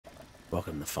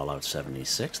Welcome to Fallout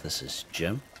 76. This is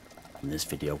Jim. In this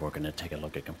video, we're going to take a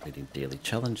look at completing daily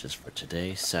challenges for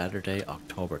today, Saturday,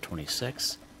 October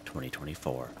 26,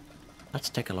 2024. Let's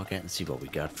take a look at and see what we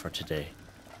got for today.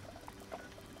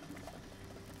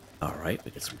 Alright,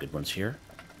 we got some good ones here.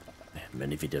 I have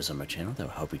many videos on my channel that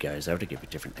will help you guys out to give you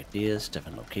different ideas,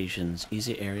 different locations,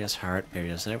 easy areas, hard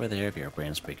areas, that are there if you're a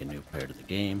brand spanking new player to the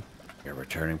game. You're a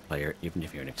returning player, even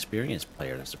if you're an experienced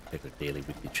player, there's a particular daily,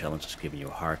 weekly challenge that's giving you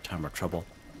a hard time or trouble.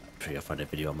 I'm sure you'll find a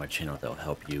video on my channel that will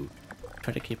help you.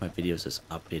 Try to keep my videos as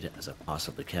updated as I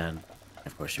possibly can. And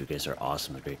of course, you guys are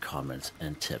awesome with great comments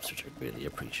and tips, which are greatly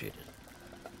appreciated.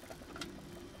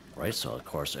 Right, so of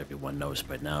course, everyone knows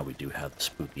by now we do have the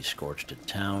spooky Scorched in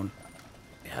town.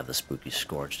 We have the spooky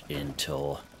Scorched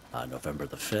until November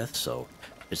the 5th, so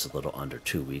it's a little under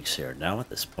 2 weeks here now at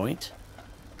this point.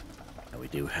 And we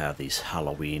do have these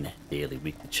Halloween daily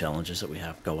weekly challenges that we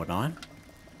have going on.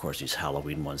 Of course, these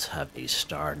Halloween ones have a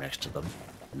star next to them,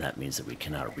 and that means that we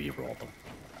cannot re-roll them.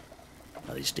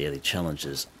 Now, these daily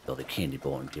challenges build a candy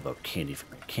bowl and give out candy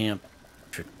from your camp,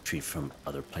 trick or treat from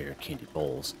other player candy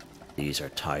bowls. These are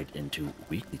tied into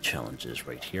weekly challenges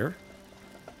right here.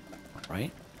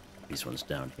 Alright, these ones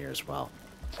down here as well.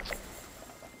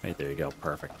 Right, there you go,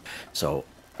 perfect. So,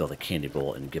 build a candy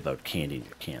bowl and give out candy in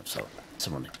your camp. So,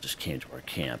 someone just came to our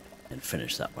camp and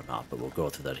finished that one off, but we'll go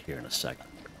through that here in a second.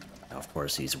 Now, of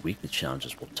course, these weekly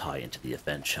challenges will tie into the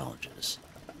event challenges,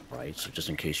 right? So just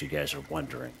in case you guys are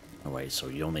wondering, all right, so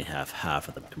you only have half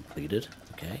of them completed,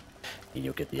 okay? And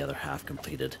you'll get the other half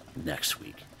completed next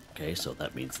week, okay? So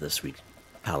that means this week's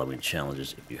Halloween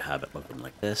challenges, if you have it looking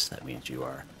like this, that means you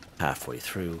are halfway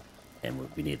through, and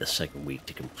we need the second week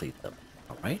to complete them,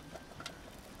 all right?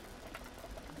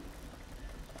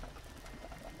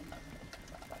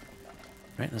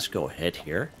 Right, let's go ahead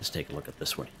here. Let's take a look at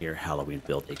this one here. Halloween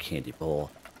build a candy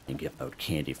bowl and give out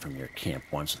candy from your camp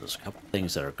one. So there's a couple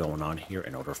things that are going on here.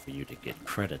 In order for you to get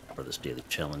credit for this daily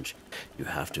challenge, you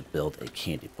have to build a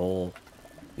candy bowl.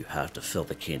 You have to fill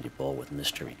the candy bowl with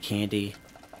mystery candy.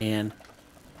 And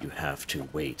you have to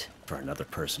wait for another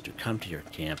person to come to your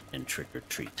camp and trick or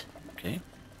treat. Okay?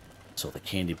 So the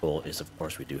candy bowl is, of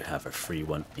course, we do have a free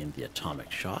one in the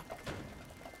Atomic Shop.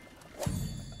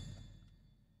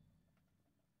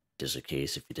 Just in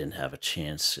case if you didn't have a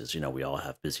chance, as you know, we all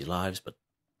have busy lives, but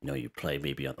you know, you play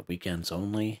maybe on the weekends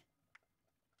only.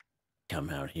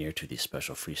 Come out here to the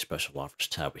free special offers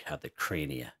tab. We have the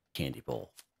Crania Candy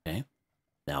Bowl. Okay.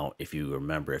 Now, if you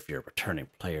remember, if you're a returning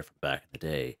player from back in the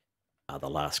day, the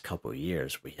last couple of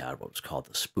years, we had what was called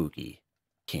the Spooky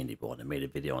Candy Bowl, and I made a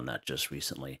video on that just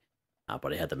recently.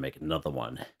 But I had to make another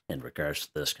one in regards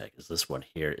to this guy, because this one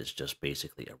here is just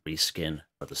basically a reskin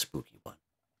for the Spooky one.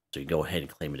 So you go ahead and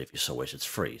claim it if you so wish. It's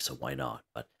free, so why not?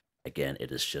 But again,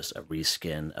 it is just a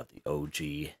reskin of the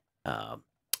OG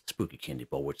Spooky Candy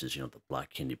Bowl, which is, you know, the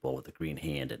black candy bowl with the green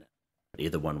hand in it. But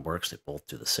either one works. They both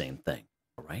do the same thing.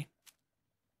 All right?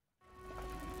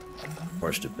 Of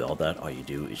course, to build that, all you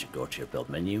do is you go to your build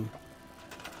menu.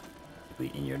 You'll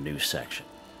be in your new section.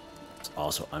 It's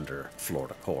also under floor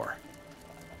decor.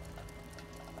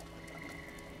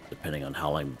 Depending on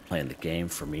how I'm playing the game,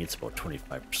 for me, it's about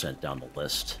 25% down the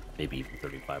list, maybe even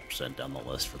 35% down the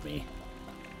list for me.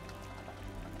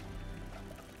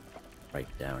 Right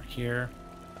down here,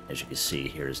 as you can see,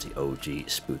 here's the OG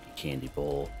Spooky Candy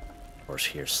Bowl. Of course,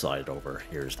 here, slide over,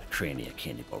 here's the Crania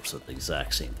Candy Bowl. So the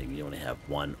exact same thing, you only have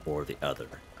one or the other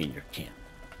in your camp.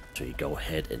 So you go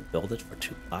ahead and build it for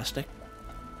 2 plastic.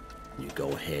 You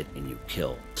go ahead and you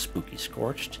kill Spooky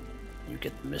Scorched. You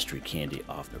get the mystery candy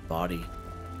off their body.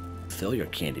 Fill your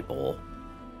candy bowl.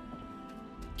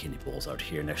 Candy bowl's out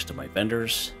here next to my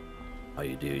vendors. All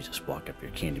you do is just walk up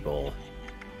your candy bowl.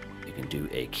 You can do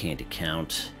a candy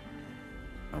count.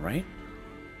 Alright?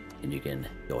 And you can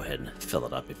go ahead and fill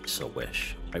it up if you so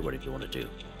wish. Right, whatever you want to do.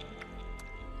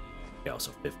 You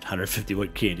also 151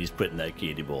 candies put in that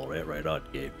candy bowl. Right on,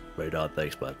 Gabe. Right on,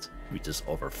 thanks, buds. We just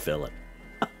overfill it.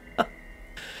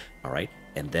 Alright?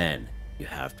 And then you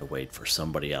have to wait for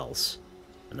somebody else,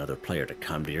 another player, to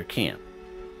come to your camp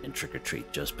and trick or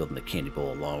treat. Just building the candy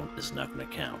bowl alone is not going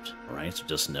to count. All right, so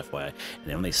just an FYI.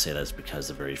 And I only say that because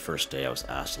the very first day I was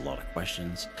asked a lot of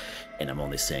questions, and I'm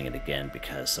only saying it again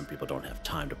because some people don't have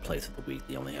time to play through the week.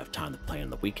 They only have time to play on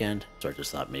the weekend. So I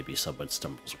just thought maybe someone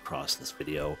stumbles across this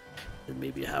video and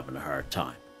maybe you're having a hard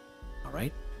time. All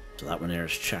right, so that one there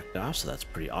is checked off, so that's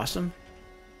pretty awesome.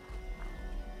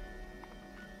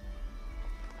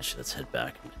 Actually, let's head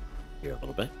back here a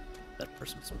little bit. That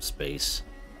person some space.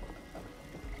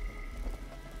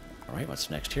 Alright,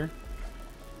 what's next here?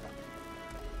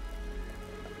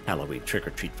 Halloween trick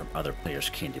or treat from other players'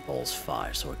 candy bowls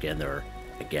 5. So again, there are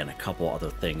Again, a couple other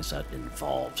things that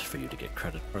involved for you to get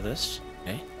credit for this.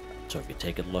 Okay, so if you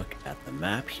take a look at the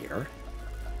map here,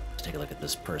 let's take a look at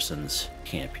this person's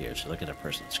camp here. So look at a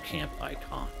person's camp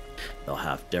icon. They'll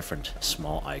have different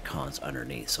small icons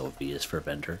underneath. So V is for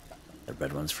vendor, the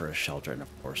red one's for a shelter, and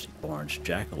of course the orange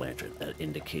jack-o'-lantern that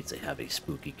indicates they have a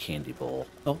spooky candy bowl.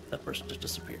 Oh, that person just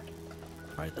disappeared.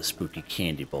 All right, the spooky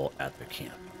candy bowl at their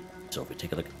camp. So if we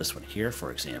take a look at this one here,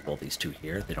 for example, these two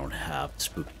here, they don't have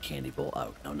spooky candy bowl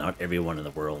out. Now, not everyone in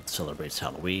the world celebrates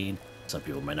Halloween. Some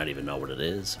people might not even know what it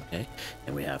is, okay?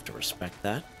 And we have to respect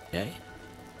that, okay?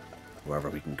 However,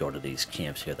 we can go to these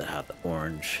camps here that have the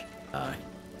orange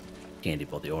candy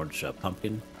bowl. The orange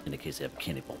pumpkin indicates they have a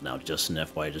candy bowl. Now, just an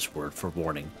FYI, just word for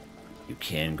warning, you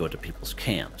can go to people's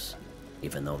camps.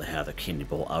 Even though they have a candy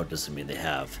bowl out, doesn't mean they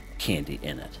have candy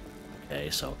in it, okay?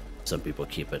 So some people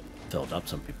keep it filled up,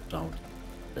 some people don't.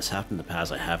 This happened in the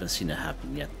past. I haven't seen it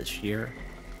happen yet this year.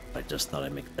 But I just thought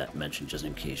I'd make that mention just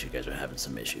in case you guys are having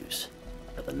some issues.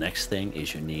 Now, the next thing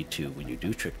is you need to, when you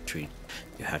do trick or treat,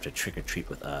 you have to trick or treat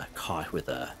with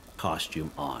a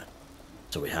costume on.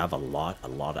 So we have a lot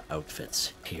of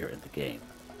outfits here in the game,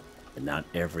 and not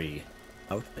every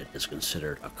outfit is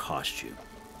considered a costume.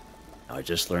 Now, I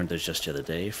just learned this just the other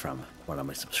day from one of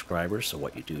my subscribers. So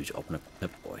what you do is you open up a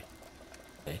Pip-Boy,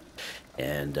 okay,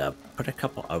 and put a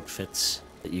couple outfits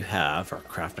that you have, or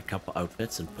craft a couple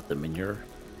outfits and put them in your,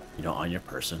 on your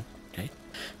person, okay?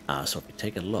 So if you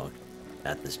take a look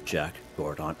at this Jack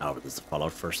Gordon outfit, this is the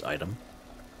Fallout first item,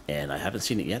 and I haven't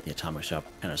seen it yet. The Atomic Shop,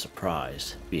 kind of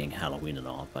surprised, being Halloween and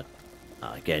all, but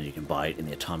again, you can buy it in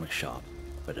the Atomic Shop.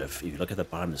 But if you look at the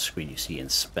bottom of the screen, you see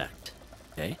Inspect,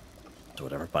 okay? So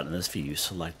whatever button is for you,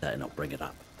 select that and it'll bring it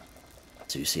up.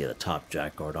 So you see at the top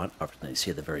Jack Gordon outfit, and you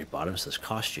see at the very bottom it says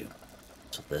costume.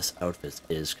 So this outfit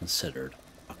is considered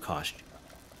a costume.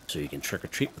 So you can trick or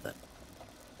treat with it,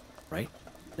 right?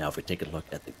 Now if we take a look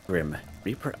at the Grim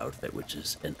Reaper outfit, which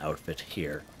is an outfit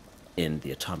here in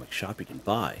the Atomic Shop you can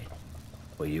buy,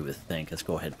 well, you would think, let's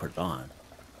go ahead and put it on.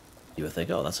 You would think,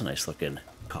 oh, that's a nice looking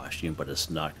costume, but it's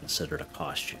not considered a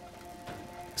costume.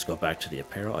 Let's go back to the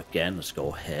apparel again. Let's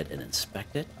go ahead and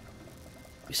inspect it.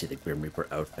 You see the Grim Reaper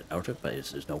outfit, but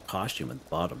there's no costume at the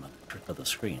bottom of the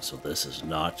screen, so this is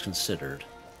not considered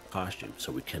a costume,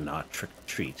 so we cannot trick or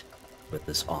treat with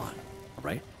this on,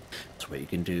 alright? So what you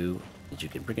can do is you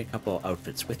can bring a couple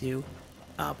outfits with you,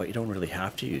 but you don't really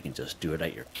have to. You can just do it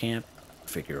at your camp,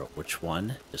 figure out which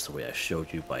one, just the way I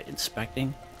showed you by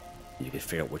inspecting, and you can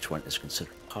figure out which one is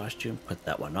considered a costume, put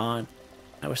that one on.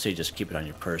 I would say just keep it on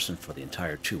your person for the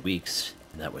entire 2 weeks,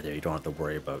 and that way there you don't have to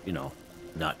worry about,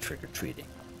 not trick-or-treating.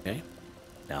 Okay,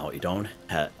 now you don't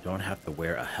have to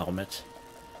wear a helmet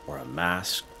or a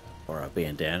mask or a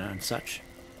bandana and such.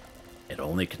 It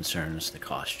only concerns the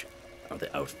costume or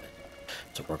the outfit.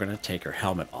 So we're going to take our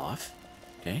helmet off,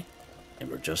 okay, and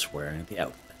we're just wearing the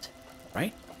outfit,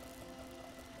 right?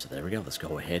 So there we go. Let's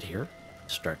go ahead here,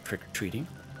 start trick-or-treating.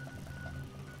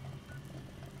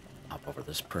 Hop over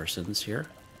this person's here.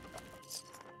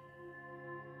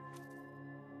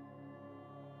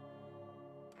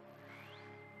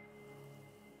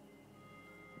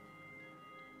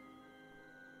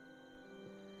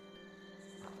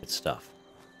 Good stuff.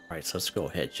 Alright, so let's go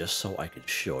ahead, just so I can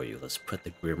show you. Let's put the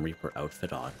Grim Reaper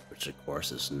outfit on, which of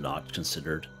course is not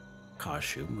considered a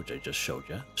costume, which I just showed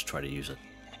you. Let's try to use it.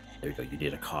 There you go. You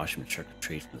need a costume to trick or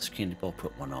treat from this candy bowl,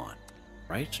 put one on.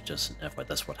 Right? Just an FYI,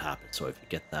 that's what happens. So if you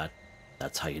get that,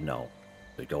 that's how you know.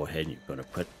 So go ahead and you're going to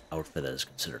put outfit that is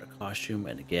considered a costume,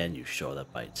 and again, you show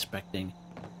that by inspecting.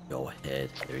 Go ahead.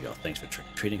 There you go. Thanks for trick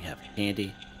or treating. Have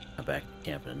candy. Come back to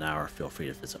camp in an hour. Feel free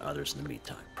to visit others in the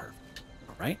meantime. Perfect.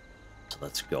 Alright? So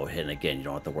let's go ahead, and again, you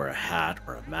don't have to wear a hat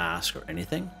or a mask or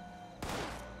anything.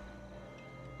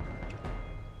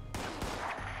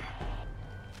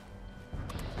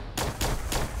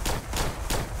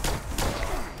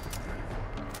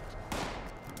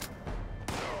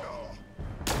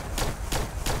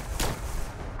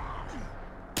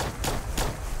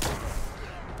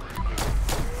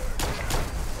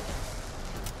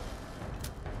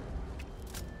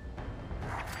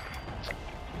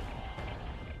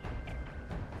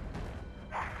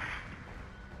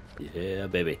 Yeah,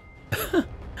 baby.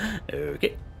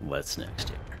 Okay, what's next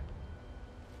here?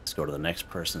 Let's go to the next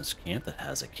person's camp that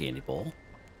has a candy bowl.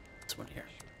 This one here.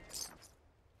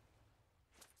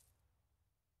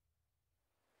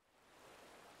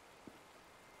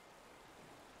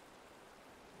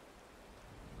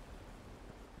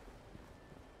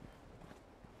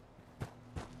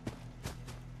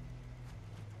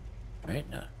 Alright,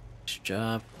 now, nice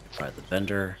job. Try the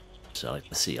vendor. So I like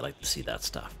to see that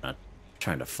stuff, not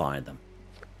trying to find them.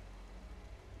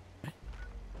 Okay.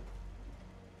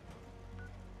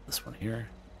 this one here.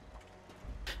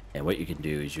 And what you can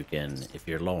do is you can, if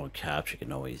you're low on caps, you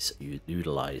can always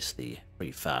utilize the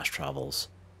free fast travels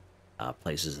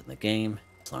places in the game,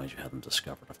 as long as you have them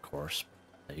discovered, of course.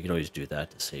 You can always do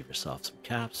that to save yourself some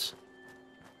caps.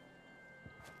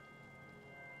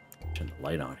 Turn the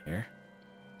light on here.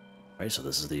 Alright, so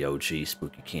this is the OG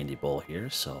Spooky Candy Bowl here,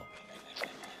 so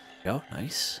there you go,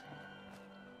 nice.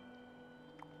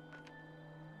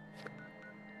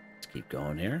 Let's keep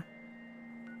going here.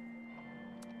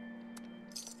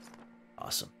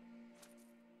 Awesome.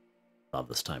 Love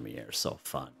this time of year, it's so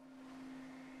fun.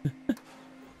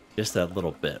 Just that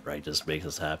little bit, right, just makes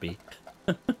us happy.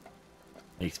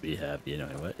 Makes me happy, you know,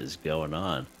 what is going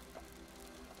on?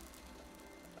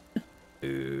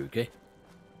 Okay.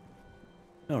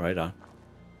 Oh, right on.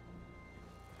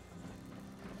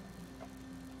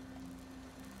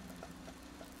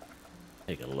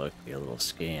 Take a look, get a little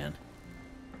scan.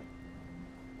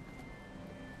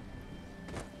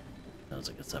 Sounds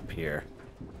like it's up here.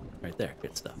 Right there,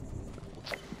 good stuff.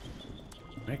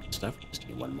 Alright, good stuff. Just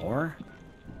need one more.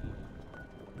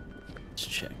 Let's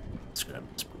check. Let's grab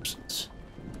this person's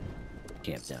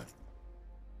camp down.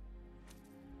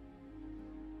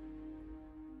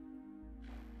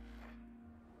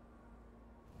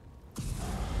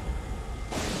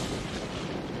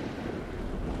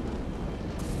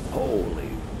 Holy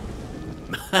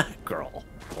mackerel.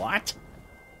 What?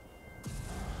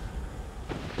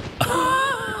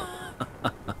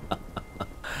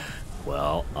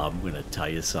 Well, I'm gonna tell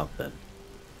you something.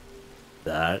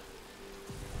 That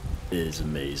is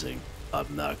amazing.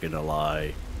 I'm not gonna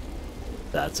lie.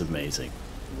 That's amazing.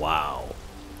 Wow.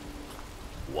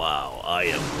 Wow, I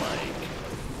am like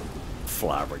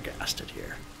flabbergasted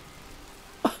here.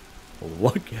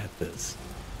 Look at this.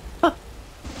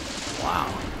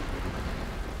 Wow.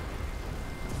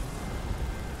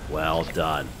 Well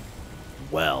done.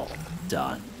 Well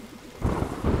done.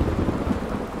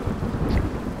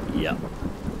 Yep.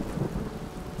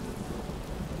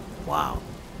 Wow.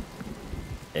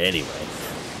 Anyway.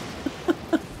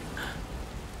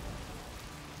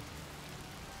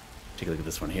 Take a look at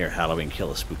this one here. Halloween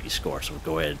Kill a Spooky Scorched. So we'll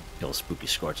go ahead and kill a Spooky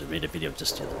Scorched. I made a video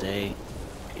just the other day. You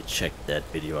can check that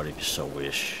video out if you so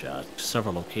wish.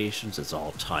 Several locations. It's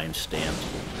all time-stamped.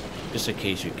 Just in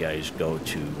case you guys go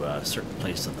to certain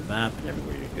places on the map and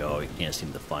everywhere you go, you can't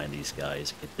seem to find these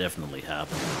guys. It could definitely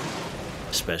happen.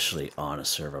 Especially on a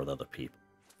server with other people.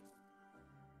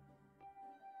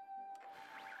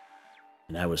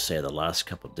 And I would say the last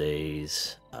couple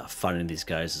days, finding these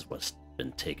guys is what's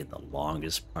been taking the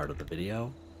longest part of the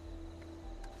video.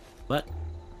 But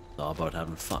it's all about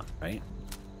having fun, right?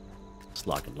 It's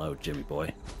lock and load, Jimmy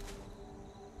boy.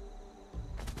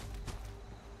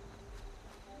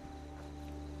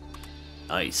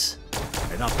 Nice.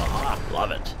 Right off the hop.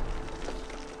 Love it.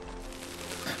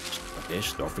 Okay,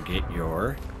 so don't forget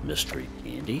your mystery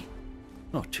candy.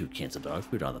 Oh, 2 cans of dog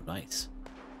food on them. Nice.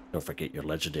 Don't forget your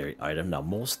legendary item. Now,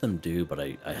 most of them do, but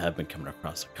I have been coming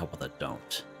across a couple that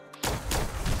don't.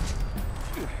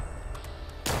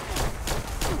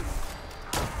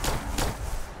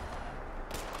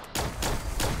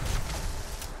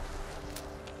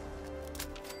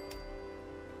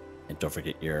 And don't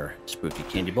forget your spooky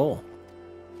candy bowl.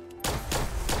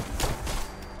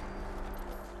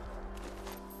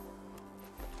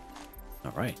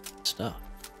 Alright, stuff.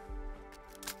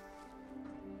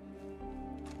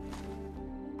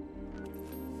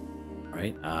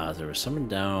 Alright, there was someone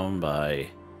down by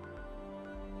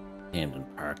Hamden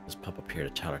Park. Let's pop up here to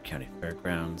Tyler County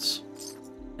Fairgrounds.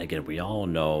 Again, we all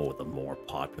know the more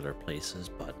popular places,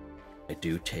 but I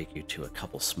do take you to a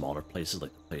couple smaller places,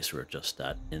 like the place we were just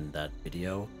at in that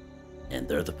video. And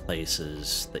they're the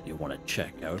places that you want to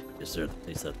check out, because they're the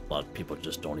places that a lot of people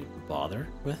just don't even bother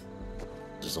with.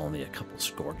 There's only a couple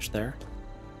Scorched there.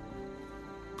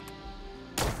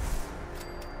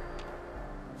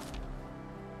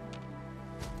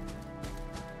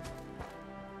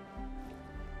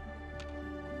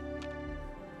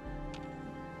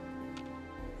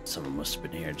 Someone must have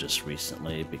been here just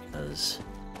recently because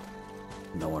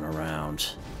no one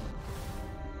around.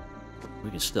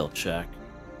 We can still check.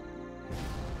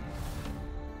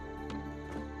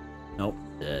 Nope,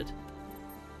 dead.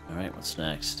 Alright, what's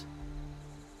next?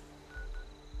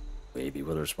 Baby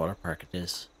Withers Water Park it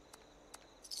is.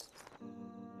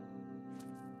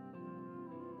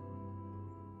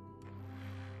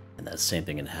 And that same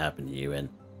thing can happen to you, and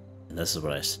this is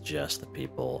what I suggest to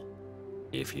people.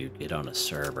 If you get on a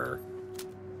server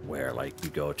where like you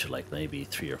go to like maybe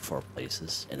 3 or 4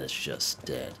 places and it's just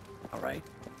dead, alright?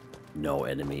 No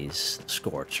enemies,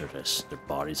 Scorched, or just their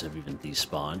bodies have even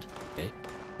despawned, okay?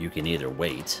 You can either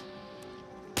wait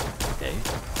okay?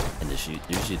 And usually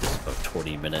there's about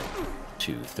 20-minute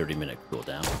to 30-minute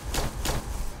cooldown,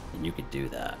 and you can do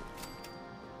that.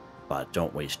 But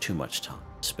don't waste too much time,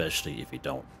 especially if you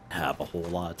don't have a whole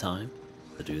lot of time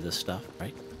to do this stuff,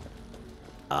 right?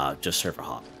 Just server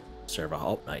hop. Server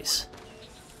hop, oh, nice.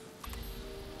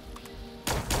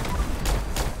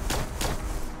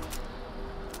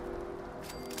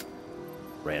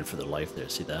 Ran for their life there,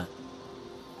 see that?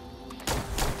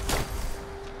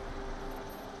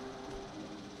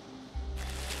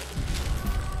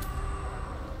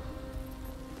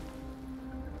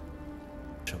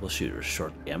 Troubleshooter,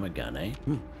 short gamma gun, eh?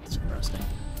 That's interesting.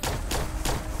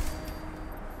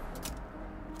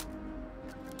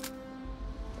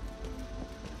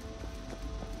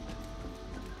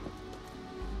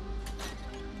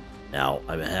 Now,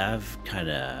 I have kind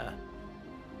of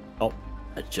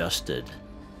adjusted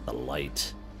the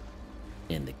light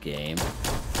in the game.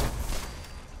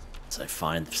 So I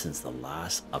find since the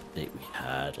last update we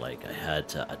had, like, I had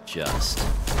to adjust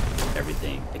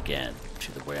everything again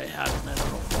to the way I had it, and I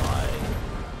don't know why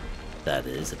that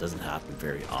is. It doesn't happen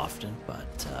very often,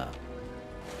 but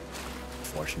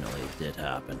unfortunately it did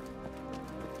happen.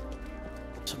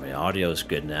 So my audio is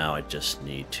good now, I just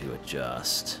need to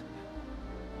adjust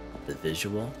the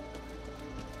visual.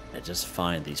 I just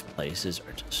find these places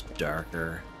are just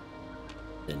darker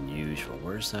than usual.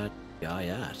 Where's that guy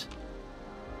at?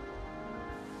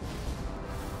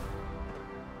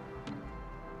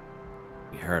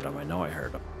 We heard him, I know I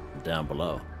heard him. Down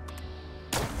below.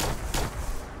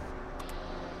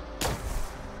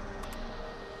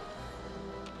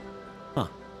 Huh. I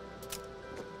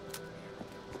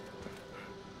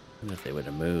wonder if they would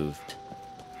have moved.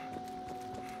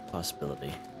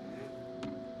 Possibility.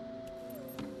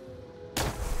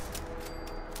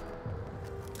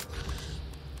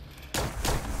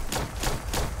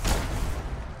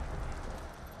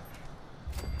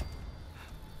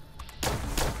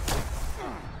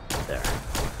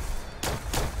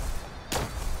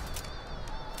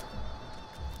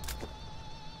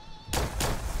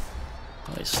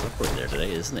 He's slippery there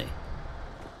today, isn't he?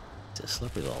 He's a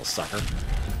slippery little sucker.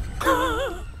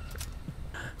 You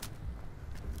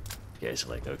guys are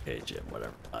like, okay, Jim,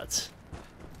 whatever, nuts.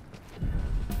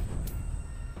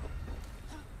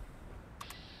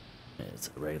 It's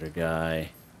a regular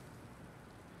guy.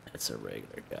 It's a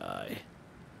regular guy.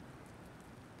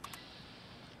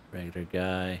 Regular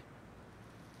guy.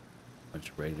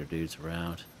 Bunch of regular dudes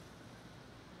around.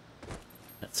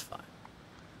 That's fine.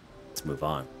 Let's move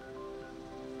on.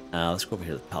 Let's go over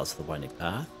here to the Palace of the Winding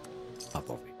Path. Pop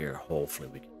over here. Hopefully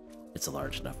we can. It's a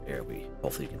large enough area.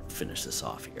 Hopefully we can finish this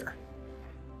off here.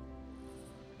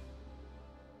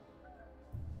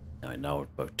 Now I know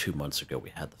about 2 months ago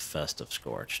we had the Fest of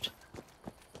Scorched.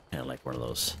 Kind of like one of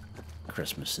those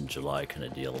Christmas in July kind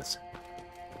of deals.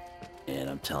 And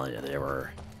I'm telling you, they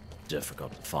were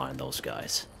difficult to find, those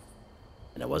guys.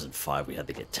 And it wasn't 5, we had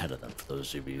to get 10 of them, for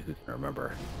those of you who can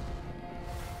remember.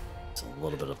 It's a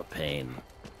little bit of a pain.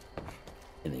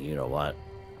 And then, you know what?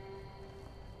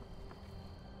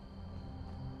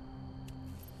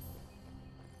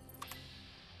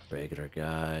 Regular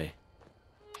guy.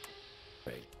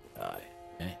 Regular guy.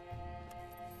 Okay.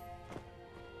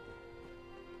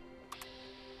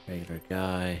 Regular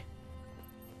guy.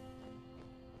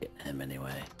 Get him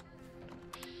anyway.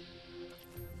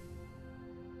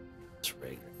 It's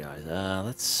regular guys.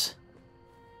 Let's.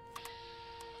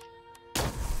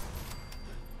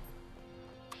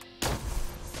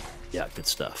 Yeah, good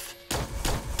stuff.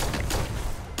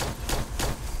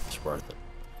 It's worth it.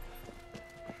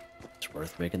 It's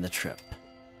worth making the trip.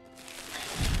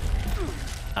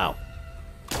 Ow.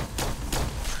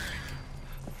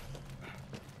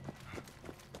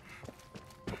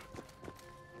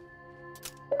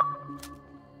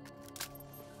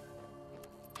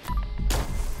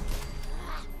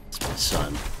 It's my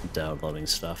son downloading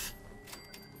stuff.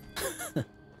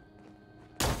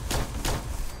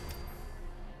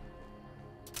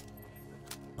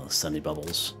 Sunny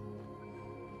Bubbles.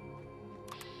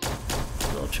 A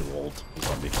little too old. We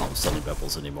don't be calling Sunny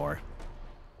Bubbles anymore.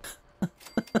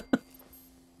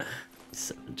 He's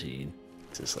 17.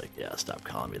 He's just like, yeah, stop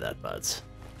calling me that, buds.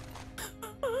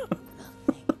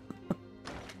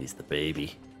 He's the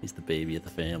baby. He's the baby of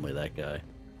the family, that guy.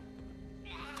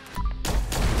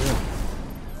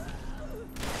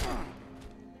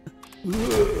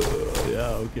 Yeah,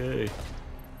 okay.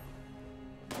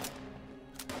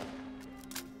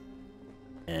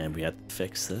 And we have to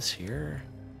fix this here.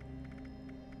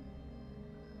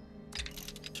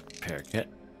 Repair kit.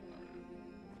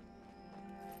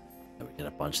 And we got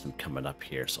a bunch of them coming up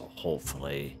here, so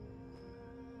hopefully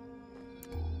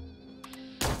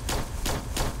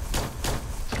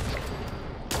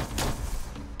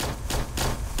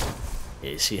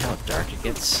you see how dark it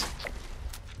gets?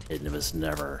 It was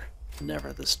never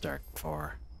this dark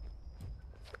before.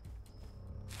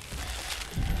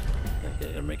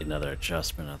 Okay, gotta make another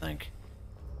adjustment, I think.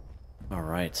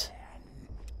 Alright.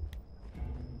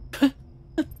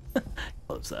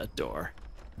 Close that door.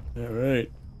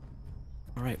 Alright.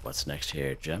 Alright, what's next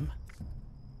here, Jim?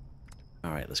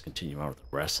 Alright, let's continue on with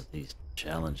the rest of these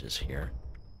challenges here.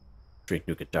 Drink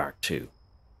Nuka Dark too.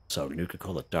 So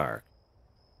Nuka-Cola Dark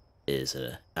is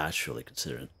actually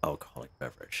considered an alcoholic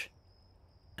beverage.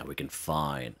 And we can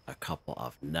find a couple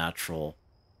of natural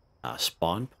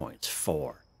spawn points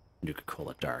for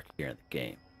Nuka-Cola Dark here in the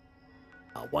game.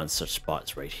 One such spot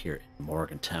is right here in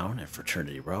Morgantown and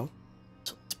Fraternity Row.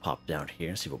 So let's pop down here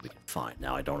and see what we can find.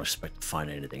 Now I don't expect to find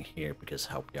anything here because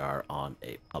how we are on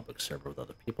a public server with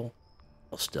other people,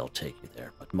 I'll still take you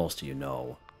there. But most of you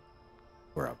know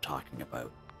where I'm talking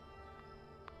about.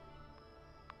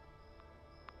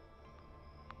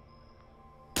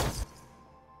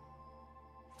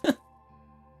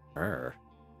 Alright,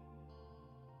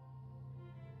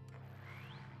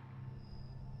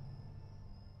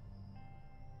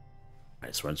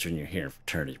 so once you're here in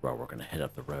Fraternity Row, we're going to head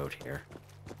up the road here.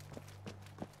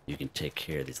 You can take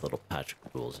care of these little patch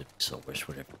of ghouls if you so wish,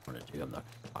 whatever you want to do.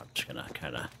 I'm just going to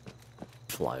kind of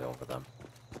fly over them.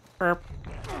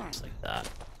 Just like that.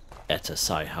 It's a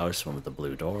side house, one with the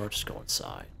blue door, just go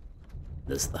inside.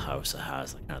 This is the house that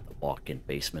has like kind of the walk-in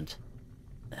basement.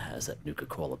 It has that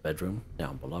Nuka-Cola bedroom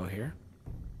down below here.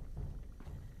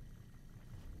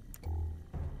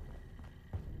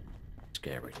 This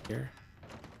guy right here.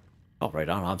 Oh, right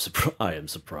on. I am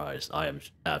surprised. I am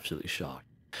absolutely shocked.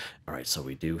 All right, so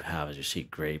we do have, as you see,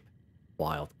 grape,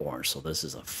 wild orange. So this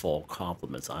is a full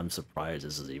complement. I'm surprised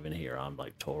this is even here. I'm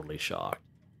like totally shocked.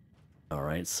 All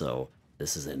right, so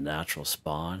this is a natural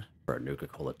spawn for a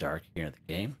Nuka-Cola Dark here in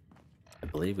the game. I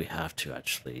believe we have to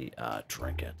actually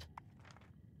drink it.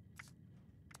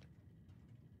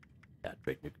 Yeah,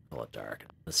 drink Nuka-Cola Dark.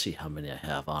 Let's see how many I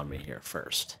have on me here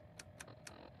first.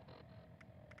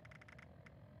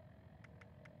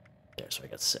 There, so I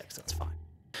got 6. That's fine.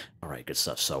 All right, good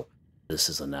stuff. So this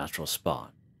is a natural spawn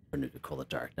for Nuka-Cola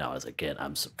Dark. Now, as again,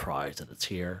 I'm surprised that it's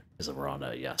here because we're on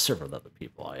a server with other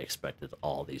people. I expected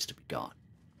all these to be gone,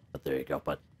 but there you go.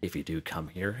 But if you do come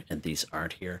here and these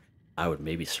aren't here, I would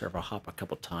maybe server hop a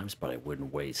couple times, but I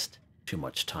wouldn't waste too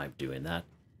much time doing that.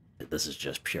 This is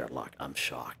just pure luck. I'm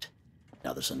shocked.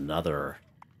 Now, there's another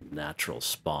natural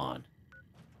spawn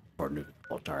for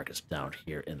Nuka-Cola Dark. It's down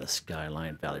here in the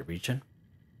Skyline Valley region.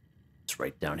 It's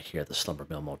right down here at the Slumber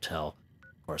Mill Motel.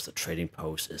 Of course, the trading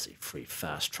post is a free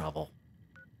fast travel.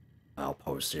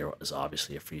 Outpost 0 is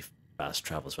obviously a free fast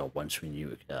travel as well. Once when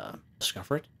you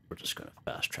discover it, we're just going to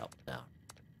fast travel down.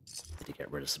 Need to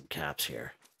get rid of some caps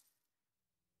here.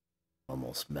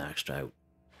 Almost maxed out.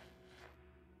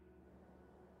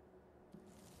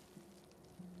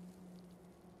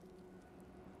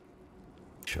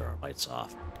 Sure, our lights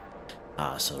off.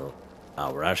 So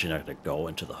we're actually not going to go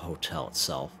into the hotel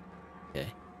itself. Okay,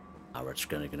 we're just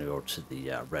going to go to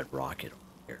the Red Rocket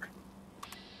over here.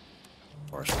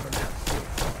 Of course, we're going to have to do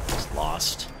it's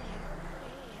lost.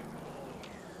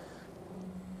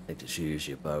 I think there's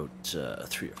usually about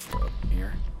 3 or 4 of them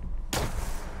here.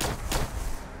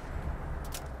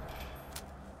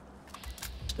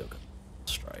 Still got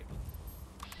strike.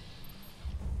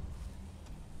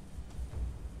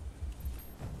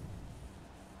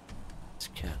 Let's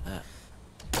cat that.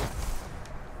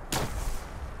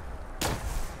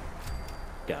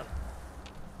 Got it.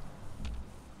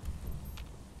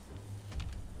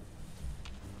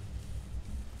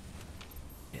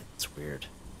 Yeah, that's weird.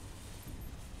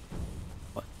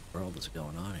 What in the world is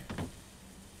going on here?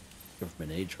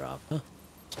 Government aid drop, huh?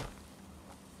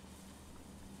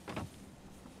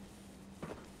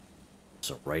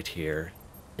 So right here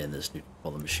in this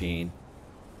Nuka-Cola machine,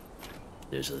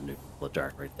 there's the Nuka-Cola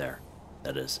Dark right there.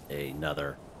 That is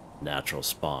another natural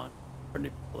spawn for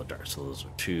Nuka-Cola Dark. So those are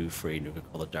 2 free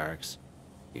Nuka-Cola Darks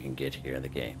you can get here in the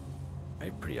game.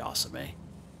 Right? Pretty awesome, eh?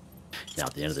 Now,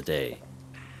 at the end of the day,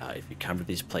 if you come to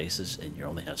these places and you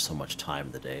only have so much time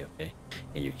in the day, okay,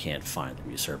 and you can't find them,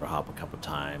 you server hop a couple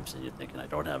times and you're thinking, I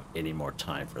don't have any more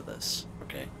time for this,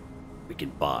 okay, we can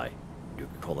buy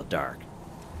Nuka-Cola Dark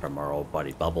from our old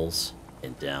buddy Bubbles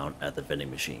and down at the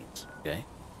vending machines, okay?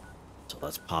 So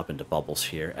let's pop into Bubbles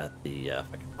here at the, if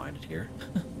I can find it here,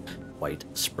 White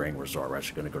Spring Resort. We're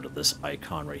actually going to go to this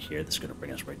icon right here. This is going to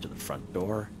bring us right to the front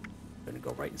door. We're going to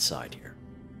go right inside here.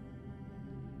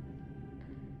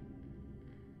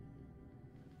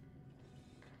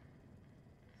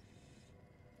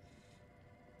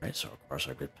 Alright, so of course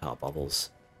our good pal Bubbles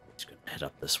is going to head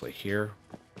up this way here.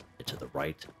 Head to the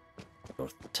right, go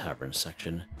to the tavern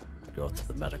section, go to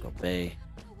the medical bay,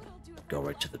 go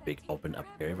right to the big open up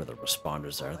area where the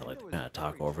responders are. They like to kind of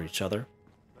talk over each other.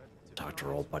 Talk to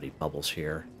our old buddy Bubbles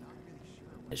here.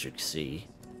 As you can see,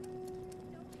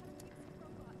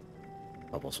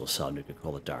 Bubbles will sell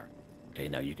Nuka-Cola Dark. Okay,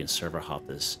 now you can server hop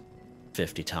this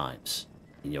 50 times,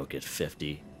 and you'll get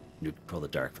 50 Nuka-Cola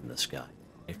Dark from this guy.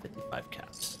 Okay, 55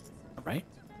 caps. Alright?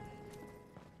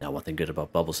 Now, one thing good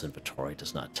about Bubbles' inventory,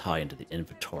 does not tie into the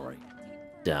inventory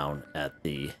down at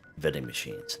the vending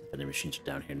machines. The vending machines are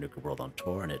down here in Nuka World on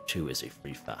Tour, and it too is a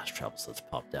free fast travel, so let's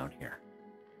pop down here.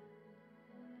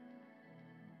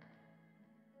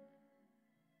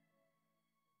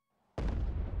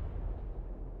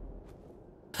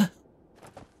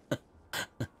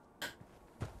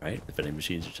 Right, the vending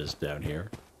machines are just down here.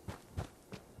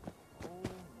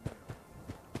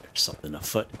 There's something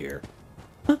afoot here.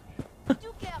 Do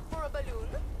you care for a balloon?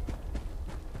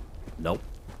 Nope.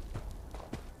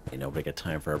 Ain't nobody got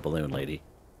time for a balloon, lady.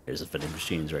 There's the vending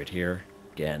machines right here.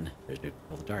 Again, there's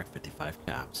Nuka-Cola Dark, 55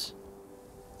 caps.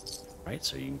 Right,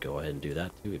 so you can go ahead and do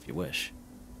that too if you wish.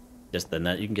 Just then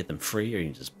that you can get them free, or you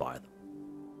can just buy them.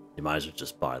 You might as well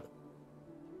just buy them,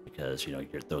 because you know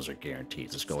those are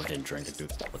guaranteed. Just go ahead and drink a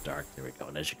Nuka-Cola Dark. There we go.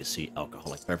 And as you can see,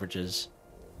 alcoholic beverages,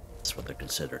 that's what they're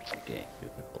considered in the game.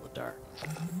 Nuka-Cola Dark.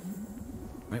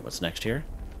 Right, what's next here?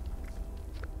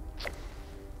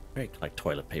 Right, collect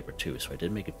toilet paper too. So I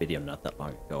did make a video not that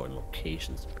long ago in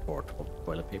locations for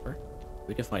toilet paper.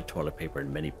 We can find toilet paper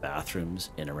in many bathrooms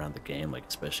in around the game, like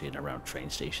especially in around train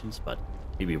stations, but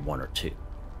maybe one or two.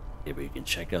 Maybe you can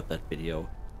check out that video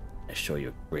and show you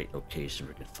a great location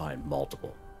where you can find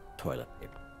multiple toilet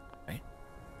paper.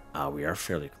 Right? We are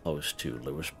fairly close to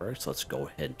Lewisburg, so let's go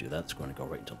ahead and do that. It's going to go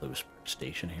right into Lewisburg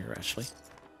Station here, actually.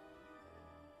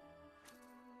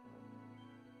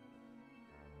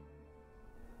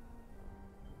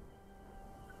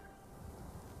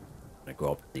 Going to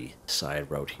go up the side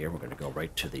road here. We're going to go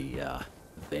right to the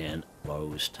Van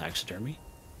Lowe's Taxidermy.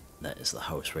 That is the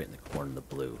house right in the corner in the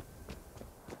blue.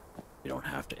 You don't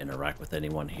have to interact with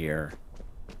anyone here.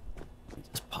 You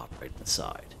just pop right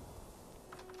inside.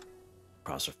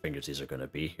 Cross our fingers these are going to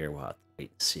be here. We'll have to wait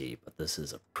and see, but this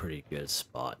is a pretty good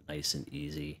spot. Nice and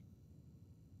easy.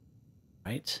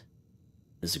 Right?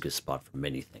 This is a good spot for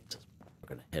many things.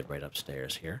 We're going to head right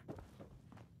upstairs here.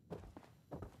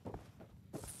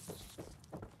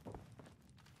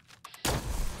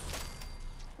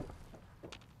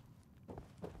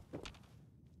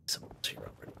 Someone's here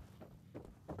already.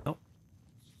 Oh.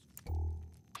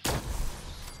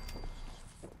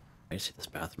 I see this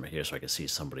bathroom right here, so I can see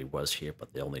somebody was here,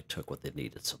 but they only took what they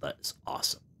needed, so that is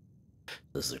awesome.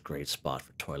 This is a great spot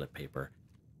for toilet paper.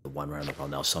 The one around the roll.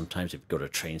 Now, sometimes if you go to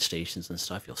train stations and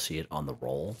stuff, you'll see it on the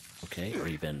roll, okay? Or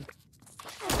even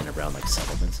in around like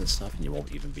settlements and stuff, and you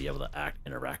won't even be able to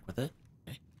interact with it.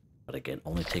 Okay? But again,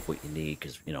 only take what you need,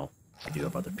 because, you know, you do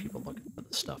have other people looking for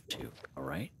the stuff too,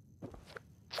 alright?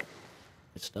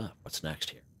 Good stuff. What's next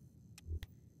here?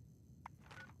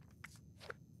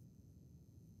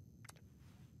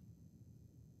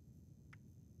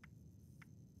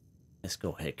 Let's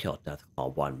go ahead and kill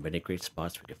Deathclaw 1. Many great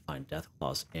spots we can find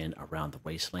Deathclaws in around the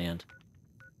wasteland.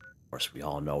 Of course, we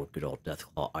all know good old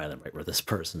Deathclaw Island, right where this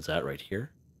person's at, right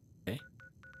here. Okay.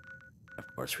 Of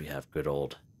course, we have good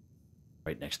old,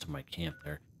 right next to my camp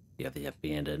there, we have the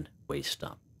abandoned waste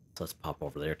dump. So let's pop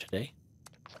over there today.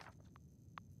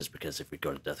 Just because if we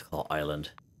go to Deathclaw Island,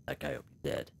 that guy will be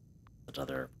dead. But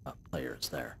other players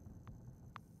there.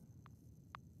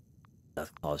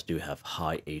 Deathclaws do have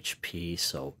high HP,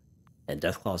 so... And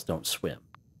Deathclaws don't swim.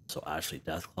 So actually,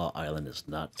 Deathclaw Island is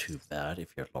not too bad if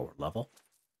you're at lower level.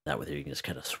 That way you can just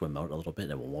kind of swim out a little bit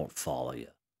and it won't follow you.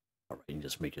 Alright, you can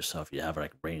just make yourself, you have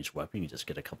like a ranged weapon, you just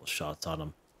get a couple shots on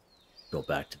them. Go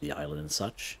back to the island and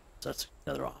such. So that's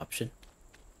another option.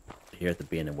 Here at the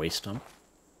abandoned waste dump,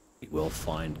 we will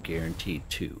find guaranteed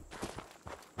 2.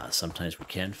 Sometimes we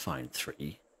can find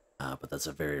 3, but that's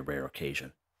a very rare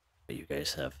occasion. But you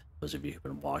guys have, those of you who've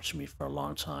been watching me for a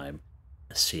long time,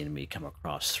 have seen me come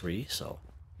across 3, so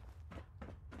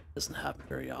it doesn't happen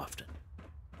very often.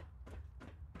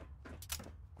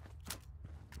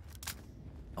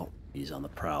 Oh, he's on the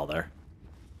prowl there.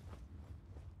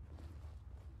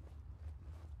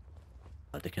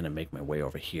 I had to kind of make my way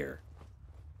over here.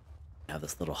 I have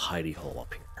this little hidey hole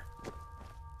up here.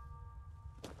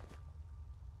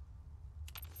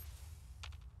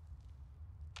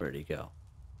 Where'd he go?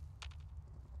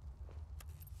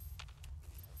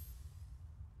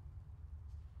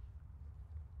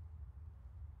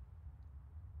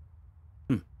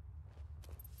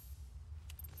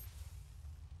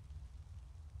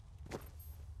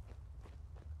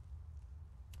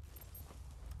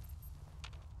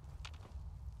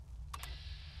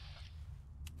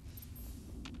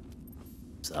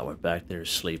 So that one back there is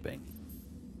sleeping.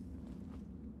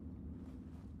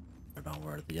 I don't know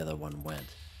where the other one went.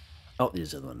 Oh,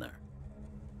 there's the other one there.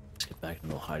 Let's get back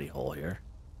into a hidey hole here.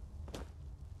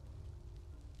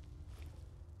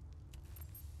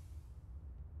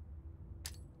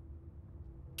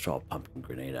 Throw a pumpkin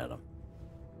grenade at him.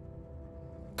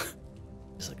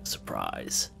 It's like a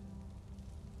surprise.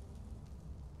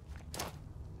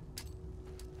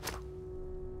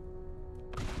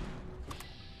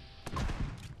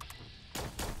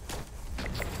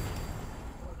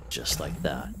 Just like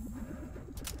that.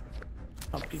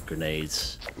 Pumpkin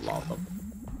grenades, love them.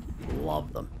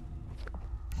 Love them.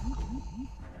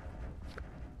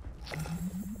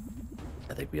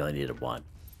 I think we only needed one.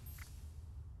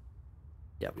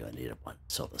 Yeah, we only needed one.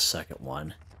 So the second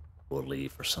one we'll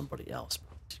leave for somebody else.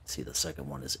 You can see the second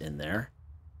one is in there,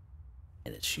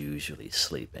 and it's usually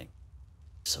sleeping.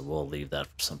 So we'll leave that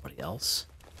for somebody else.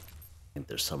 I think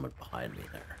there's someone behind me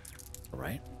there. All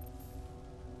right.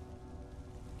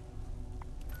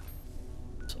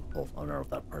 So I don't know if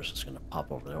that person's going to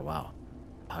pop over there. Wow,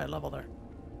 high level there.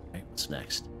 Okay, what's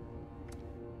next?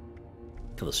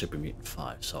 Kill the super mutant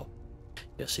 5. So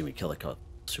you'll see me kill the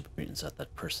super mutants at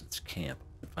that person's camp.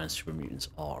 You can find super mutants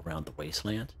all around the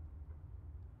wasteland.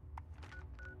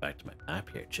 Back to my map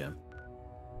here, Jim.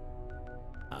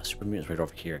 Super mutants right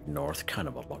over here north, kind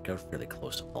of a lookout, fairly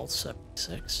close to Vault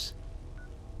 76.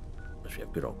 We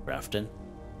have good old Grafton.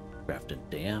 Grafton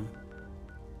Dam.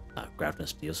 Grafton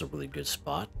Steel's a really good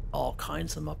spot. All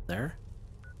kinds of them up there.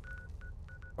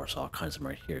 Of course, all kinds of them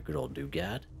right here. Good old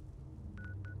Nugad.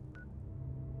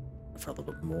 For a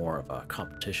little bit more of a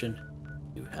competition,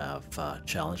 you have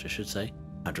challenge, I should say,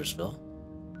 Huntersville,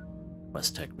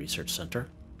 West Tech Research Center,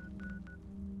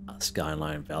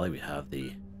 Skyline Valley. We have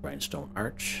the Grindstone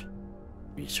Arch,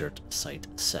 Research Site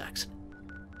Saxony.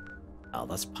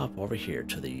 Let's pop over here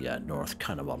to the north,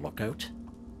 kind of a lookout.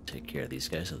 Take care of these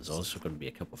guys. So there's also going to be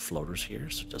a couple floaters here,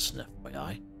 so just an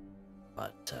FYI.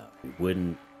 But we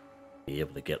wouldn't be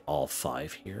able to get all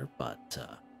 5 here, but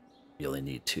we only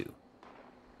need 2.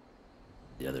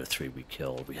 The other 3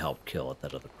 we helped kill at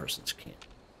that other person's camp.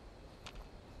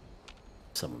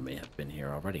 Someone may have been here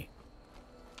already.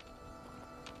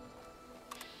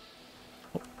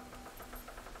 Oh.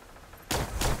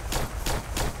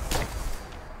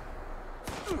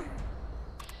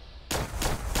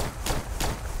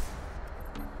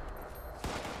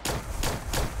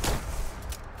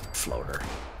 Floater.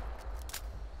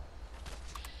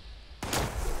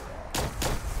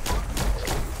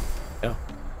 Go.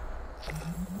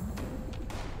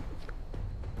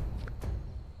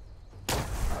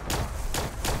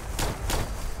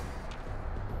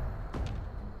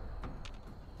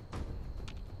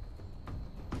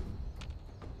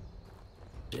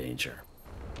 Danger.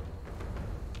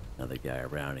 Another guy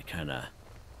around, he kind of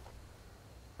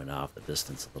went off the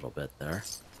distance a little bit there.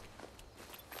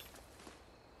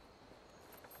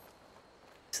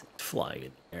 Flying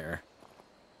in the air.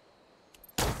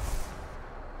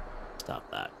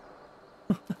 Stop that.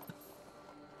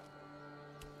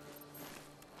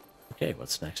 Okay,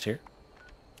 what's next here?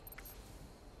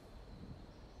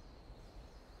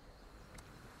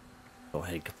 Go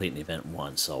ahead and complete an event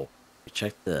 1. So if you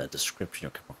check the description,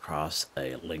 you'll come across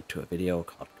a link to a video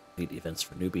called Complete Events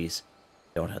for Newbies.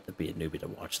 You don't have to be a newbie to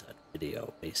watch that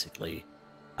video. Basically,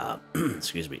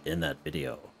 excuse me, in that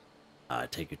video, I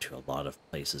take you to a lot of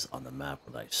places on the map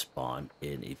where I spawn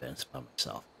in events by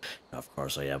myself. Now, of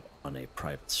course, I am on a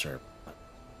private server, but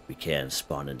we can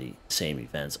spawn in the same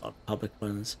events on public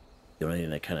ones. The only thing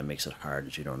that kind of makes it hard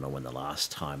is you don't know when the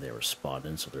last time they were spawned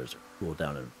in, so there's a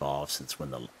cooldown involved since when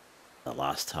the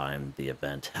last time the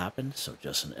event happened. So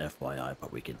just an FYI,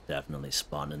 but we can definitely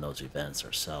spawn in those events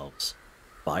ourselves,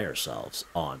 by ourselves,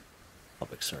 on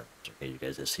public servers. Okay, you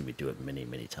guys have seen me do it many,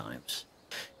 many times.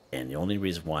 And the only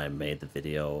reason why I made the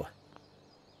video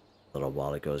a little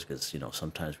while ago is because, you know,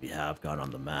 sometimes we have gone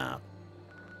on the map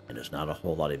and there's not a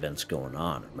whole lot of events going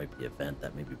on. Or maybe an event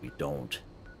that maybe we don't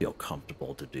feel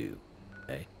comfortable to do.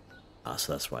 Okay,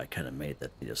 so that's why I kind of made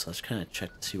that video. So let's kind of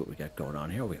check to see what we got going on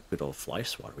here. We have good old fly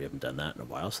swatter. We haven't done that in a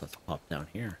while, so let's pop down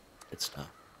here. Good stuff.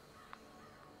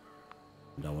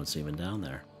 No one's even down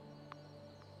there.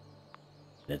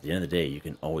 And at the end of the day, you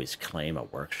can always claim a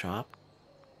workshop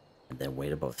and then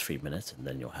wait about 3 minutes, and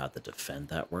then you'll have to defend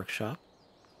that workshop.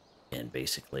 And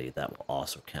basically, that will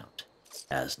also count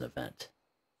as an event.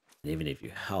 And even if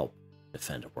you help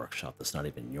defend a workshop that's not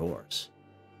even yours,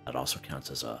 that also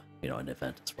counts as a, you know, an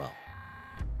event as well.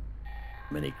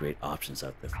 Many great options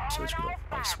out there. So it's good old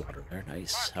ice water there.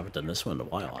 Nice. Haven't done this one in a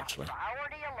while, actually.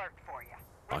 Priority alert for you.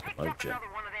 Rocket load, Jim.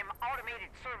 Another one of them automated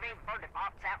survey bird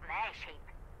pops out in the ash heap.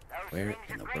 Where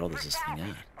in the world is this thing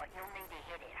at?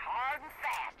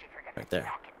 Right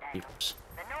there. Keepers.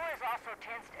 The noise also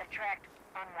tends to attract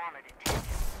unwanted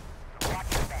attention. So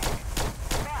watch your back.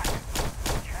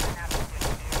 But try not to get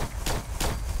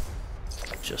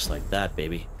killed. Just like that,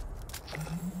 baby.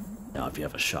 Now, if you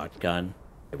have a shotgun,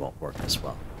 it won't work as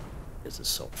well because it's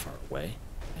so far away,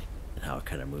 okay? And how it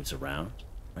kind of moves around,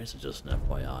 right? So just an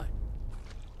FYI.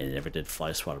 And it never did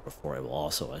fly swatter before. It will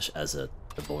also, as the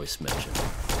voice mentioned,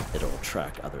 it'll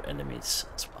track other enemies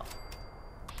as well.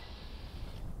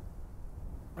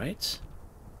 Right?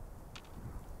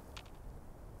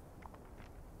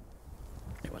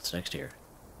 Okay, what's next here?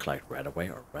 Collect RadAway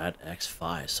or Rad-X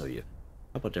 5. So you,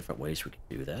 a couple of different ways we can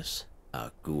do this.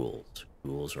 Ghouls.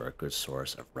 Ghouls are a good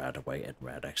source of RadAway and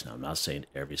Rad-X. Now, I'm not saying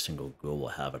every single ghoul will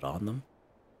have it on them,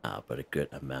 but a good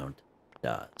amount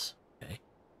does. Okay,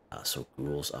 so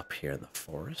ghouls up here in the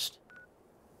forest.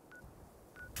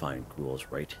 Find ghouls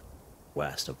right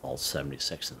west of Vault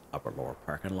 76 in the upper lower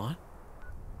parking lot.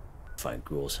 Find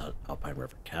ghouls at Alpine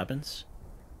River Cabins.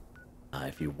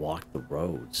 If you walk the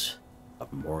roads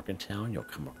of Morgantown, you'll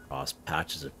come across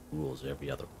patches of ghouls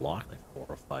every other block, like 4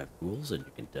 or 5 ghouls, and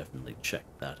you can definitely check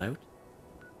that out.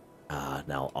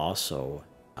 Now also,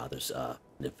 there's an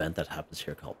event that happens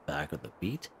here called Back of the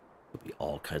Beat. There'll be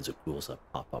all kinds of ghouls that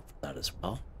pop up for that as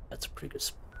well. That's a pretty good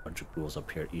spot. Bunch of ghouls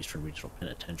up here at Eastern Regional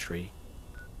Penitentiary.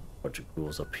 Bunch of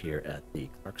ghouls up here at the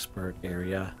Clarksburg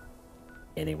area.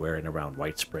 Anywhere in around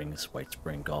White Spring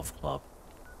Golf Club,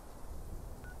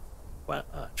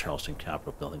 Charleston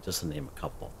Capitol Building, just to name a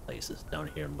couple of places.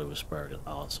 Down here in Lewisburg, and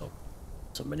also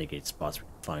some minigate spots where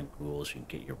you can find ghouls. You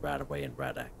can get your RadAway and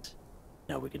Rad-X.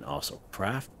 Now we can also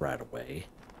craft RadAway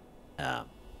at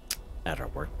our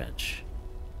workbench.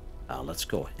 Let's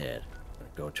go ahead. I'm gonna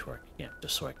go to our camp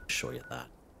just so I can show you that.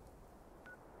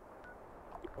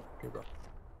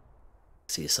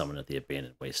 See someone at the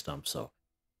abandoned waste dump, so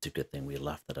it's a good thing we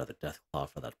left that other Deathclaw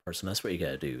for that person. That's what you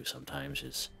gotta do sometimes,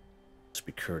 is just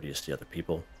be courteous to other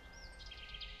people.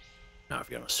 Now, if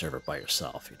you're on a server by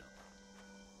yourself, you know,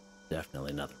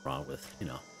 definitely nothing wrong with, you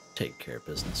know, taking care of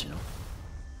business, you know.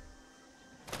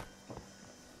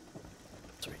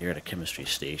 So we're here at a chemistry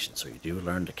station. So you do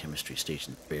learn the chemistry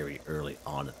station very early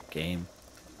on in the game.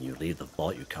 You leave the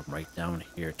vault, you come right down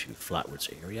here to Flatwoods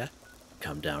area.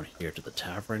 Come down here to the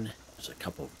tavern. There's a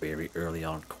couple very early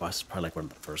on quests, probably like one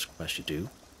of the first quests you do.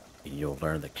 And you'll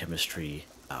learn the chemistry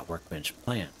workbench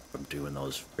plan from doing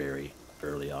those very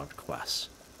early on quests.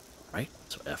 Right?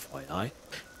 So FYI,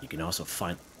 you can also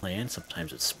find the plan.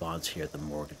 Sometimes it spawns here at the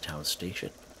Morgantown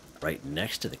station, right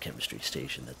next to the chemistry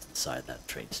station that's inside that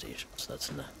train station. So that's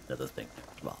another thing there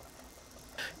as well.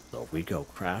 So we go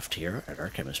craft here at our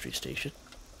chemistry station.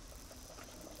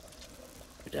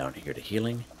 Go down here to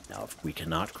healing. Now, if we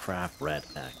cannot craft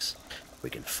Rad-X, we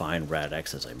can find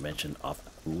Rad-X, as I mentioned, off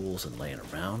the ghouls and laying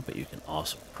around, but you can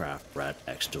also craft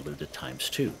Rad-X diluted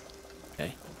 ×2.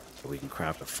 Okay? So we can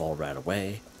craft a full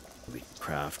RadAway, we can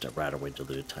craft a RadAway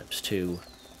diluted ×2,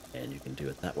 and you can do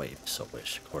it that way if you so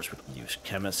wish. Of course, we can use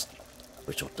Chemist,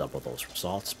 which will double those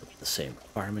results, but with the same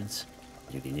requirements.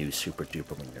 You can use Super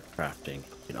Duper when you're crafting.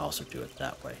 You can also do it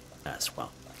that way as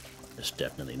well. There's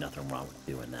definitely nothing wrong with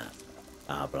doing that.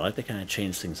 But I like to kind of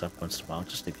change things up once in a while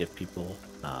just to give people,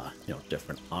 you know,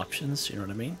 different options, you know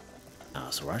what I mean?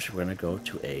 So we're going to go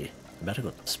to a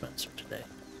medical dispenser today.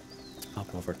 Let's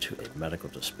pop over to a medical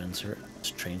dispenser at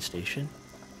this train station.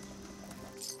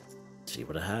 See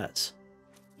what it has.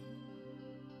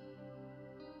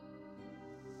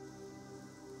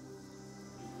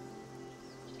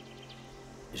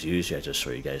 As usually I just show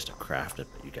you guys to craft it,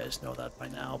 but you guys know that by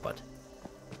now, but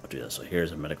I'll do that. So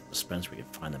here's a medical dispenser. We can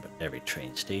find them at every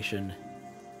train station,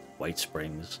 White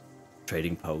Springs,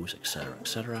 trading posts, etc.,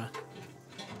 etc.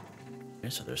 Okay,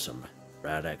 so there's some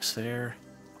Rad-X there.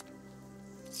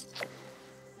 It's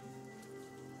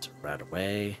a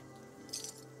RadAway.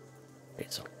 Okay,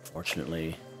 so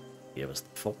unfortunately, give us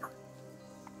the 4.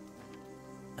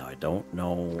 Now I don't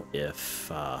know if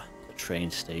the train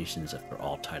stations, if they're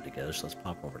all tied together, so let's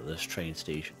pop over to this train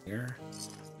station here,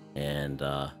 and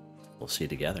we'll see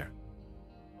together.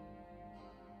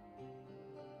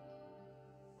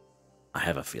 I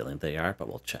have a feeling they are, but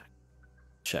we'll check.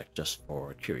 Check just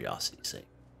for curiosity's sake.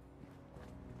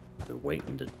 I've been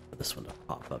waiting for this one to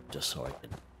pop up just so I can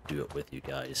do it with you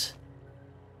guys.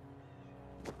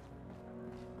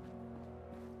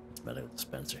 Medical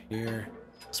dispenser here.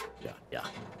 Yeah.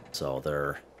 So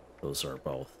those are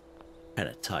both kind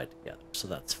of tied together, so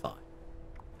that's fine.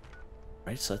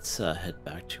 Right, so let's head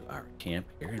back to our camp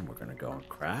here, and we're gonna go and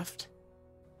craft.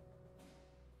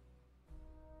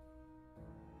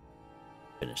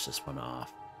 Finish this one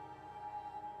off.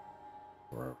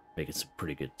 We're making some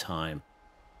pretty good time.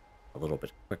 A little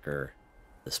bit quicker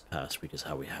this past week is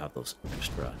how we have those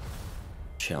extra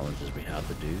challenges we have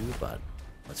to do, but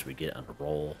once we get on a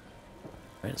roll,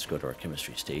 right, let's go to our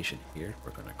chemistry station here.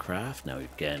 We're going to craft. Now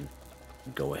again,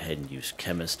 go ahead and use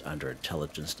chemist under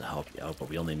intelligence to help you out, but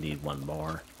we only need one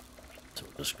more. So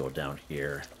we'll just go down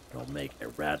here and we'll make a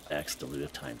Rad-X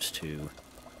diluted ×2.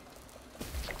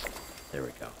 There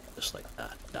we go, just like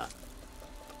that. Done.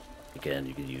 Again,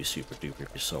 you can use super duper if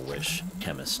you so wish,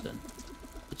 chemist, and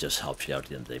it just helps you out at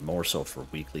the end of the day. More so for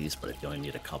weeklies, but if you only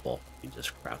need a couple, you can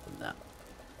just craft them that.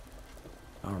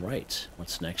 Alright,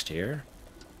 what's next here?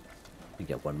 We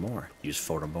get one more. Use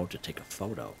Photomode to take a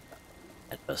photo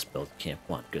at Best Build Camp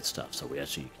 1. Good stuff. So we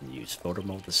actually can use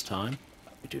Photomode this time.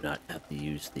 We do not have to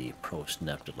use the Pro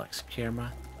Snap Deluxe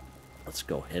camera. Let's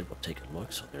go ahead, we'll take a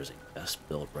look. So there's a Best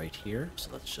Build right here. So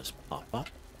let's just pop up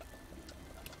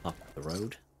the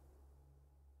road.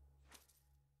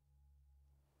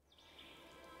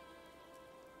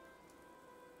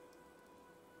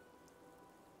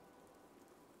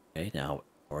 Okay, now,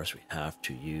 of course, we have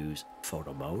to use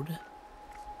photo mode.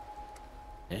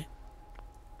 Okay.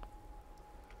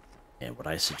 And what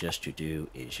I suggest you do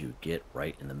is you get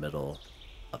right in the middle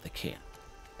of the camp.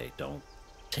 Okay, don't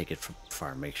take it from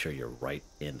far. Make sure you're right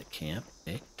in the camp.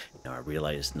 Okay. Now, I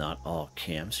realize not all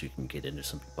camps you can get into.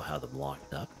 Some people have them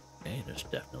locked up. Okay, there's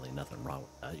definitely nothing wrong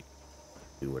with that. You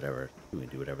can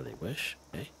do whatever they wish.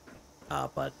 Okay.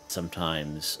 But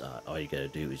sometimes all you gotta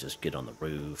do is just get on the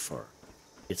roof or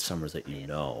get somewhere that you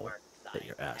know that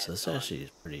you're at. So this actually is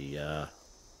pretty, this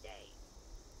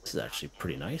is actually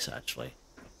pretty nice, actually.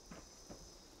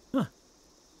 Huh.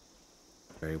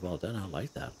 Very well done, I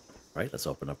like that. Right, let's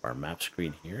open up our map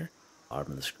screen here.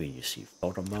 Bottom of the screen, you see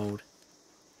photo mode.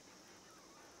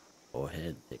 Go ahead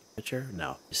and take a picture.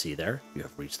 Now, you see there, you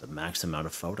have reached the max amount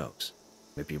of photos.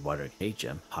 Maybe you're wondering, hey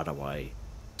Jim, how do I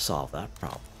solve that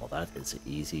problem? Well, that is an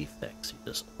easy fix. You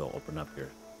just go open up your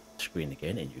screen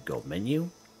again and you go menu.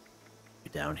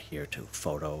 You're down here to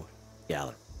photo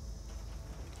gallery.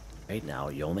 Right now,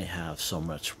 you only have so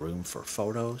much room for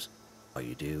photos. All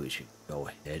you do is you go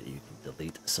ahead and you can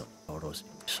delete some photos if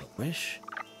you so wish.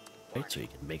 Right, so you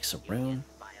can make some room.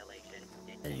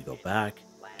 Then you go back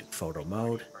to photo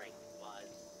mode.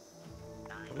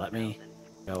 So let me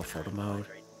go photo mode.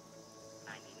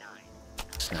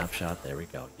 Snapshot, there we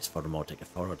go. Use photo mode, take a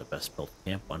photo of the Best Built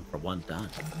Camp, 1 for 1 done.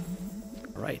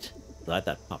 Alright, glad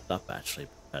that popped up actually,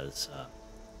 because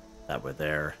that we're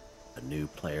there. A new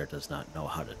player does not know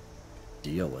how to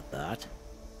deal with that.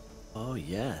 Oh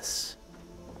yes.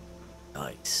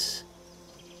 Nice.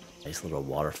 Nice little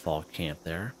waterfall camp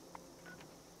there.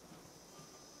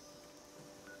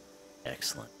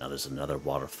 Excellent. Now there's another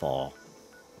waterfall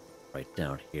right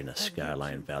down here in the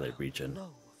Skyline Valley region.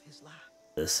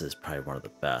 This is probably one of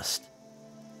the best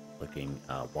looking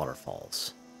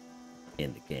waterfalls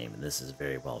in the game, and this is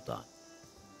very well done.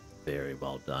 Very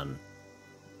well done.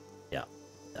 Yeah,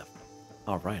 definitely.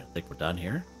 Alright, I think we're done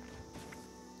here.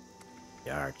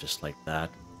 We are, just like that.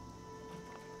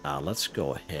 Let's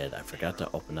go ahead. I forgot to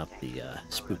open up the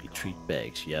spooky treat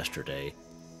bags yesterday.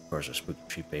 Of course, our spooky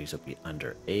treat bags will be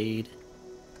under aid.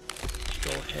 Let's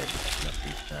go ahead and open up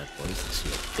these bad boys and see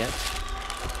what we get.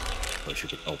 Of course, you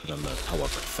can open them however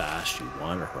fast you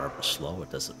want or however slow, it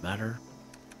doesn't matter.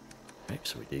 Okay,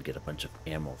 so we did get a bunch of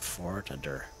ammo for it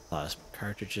under plasma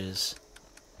cartridges.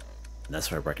 And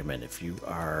that's what I recommend. If you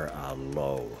are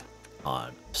low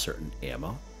on certain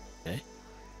ammo, okay,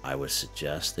 I would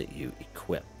suggest that you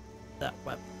equip that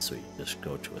weapon. So you just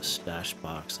go to a stash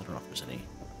box. I don't know if there's any.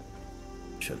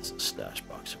 I'm sure there's a stash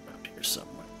box around here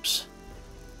somewhere.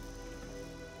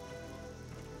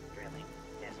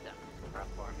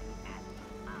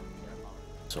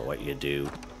 So what you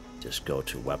do, just go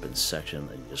to weapons section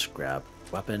and you just grab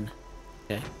weapon.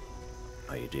 Okay.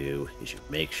 All you do is you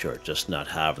make sure just not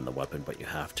having the weapon, but you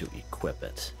have to equip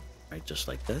it. Right, just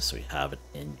like this. So you have it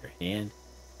in your hand.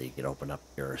 Then you can open up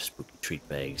your spooky treat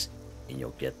bags and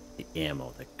you'll get the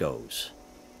ammo that goes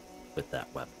with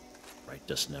that weapon. Right,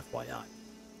 just an FYI. All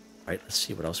right, let's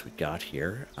see what else we got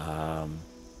here.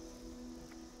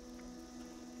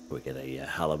 We get a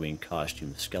Halloween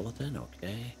costume skeleton.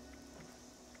 Okay.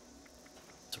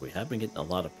 So we have been getting a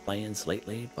lot of plans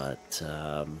lately, but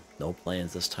no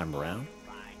plans this time around.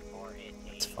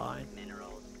 It's fine.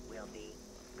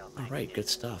 Alright, good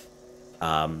stuff.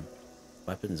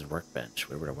 Weapons workbench.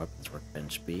 Where would our weapons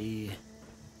workbench be?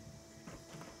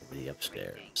 Over the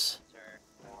upstairs.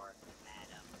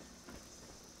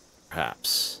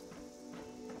 Perhaps.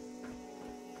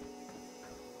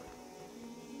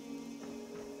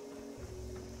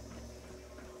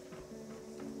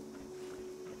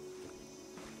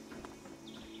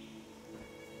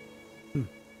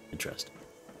 Interesting.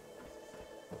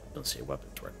 Don't see a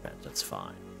weapons workbench, that's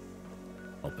fine.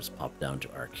 Let's pop down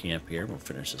to our camp here. We'll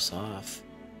finish this off.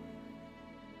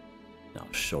 Now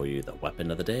I'll show you the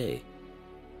weapon of the day.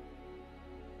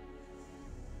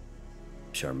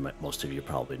 I'm sure most of you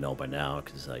probably know by now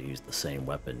because I used the same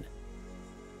weapon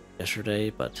yesterday,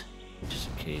 but just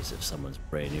in case if someone's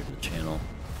brand new to the channel.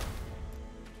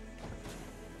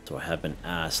 So I have been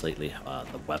asked lately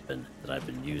the weapon that I've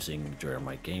been using during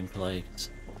my gameplay.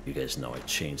 You guys know I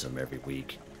change them every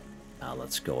week.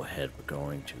 Let's go ahead. We're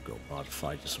going to go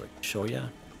modify just so I can show you.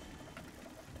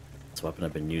 This weapon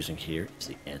I've been using here is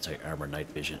the Anti-Armor Night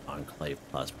Vision Enclave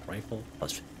Plasma Rifle,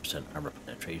 plus 50% armor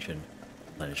penetration,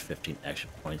 replenish 15 action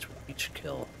points with each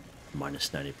kill,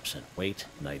 minus 90% weight,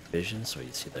 night vision. So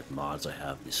you see the mods I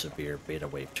have: the Severe Beta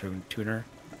Wave Tuner,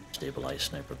 Stabilized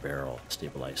Sniper Barrel,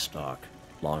 Stabilized Stock,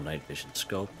 Long Night Vision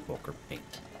Scope, Poker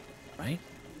Paint. Right?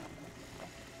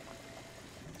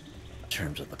 In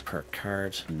terms of the perk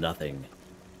cards, nothing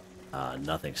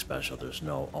special. There's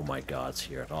no oh my gods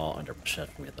here at all. Under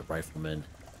perception we have the Rifleman,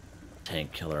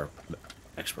 Tank Killer,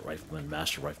 Expert Rifleman,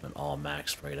 Master Rifleman, all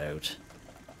maxed right out.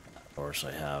 Of course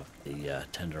I have the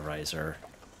Tenderizer,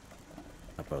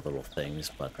 a couple of little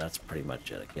things, but that's pretty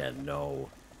much it. Again, no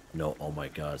oh my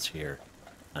gods here.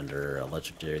 Under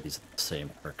Legendary, these are the same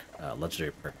perk,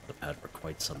 Legendary perk I've had for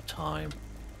quite some time.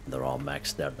 They're all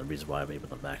maxed out. The reason why I'm able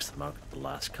to max them out, the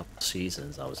last couple of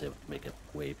seasons, I was able to make it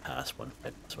way past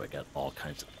 150, so I got all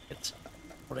kinds of tickets.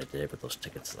 What I did with those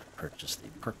tickets is I purchased the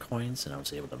perk coins, and I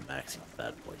was able to max these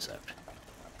bad boys out.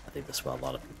 I think that's what a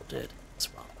lot of people did as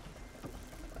well.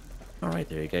 Alright,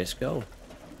 there you guys go.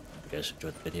 If you guys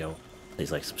enjoyed the video,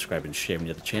 please like, subscribe, and share when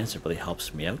you have the chance. It really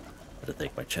helps me out. I'd like to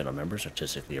thank my channel members: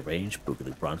 Artistically Arranged,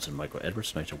 Boogaloo Bronson, Michael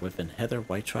Edwards, Nigel Wiffen, Heather,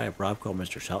 Whitetribe, Robco,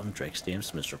 Mr. Shelton, Drake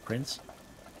Stamps, Mr. Prince.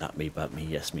 Not me, but me,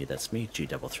 yes me, that's me,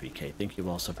 G33K. Thank you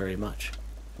all so very much,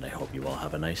 and I hope you all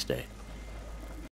have a nice day.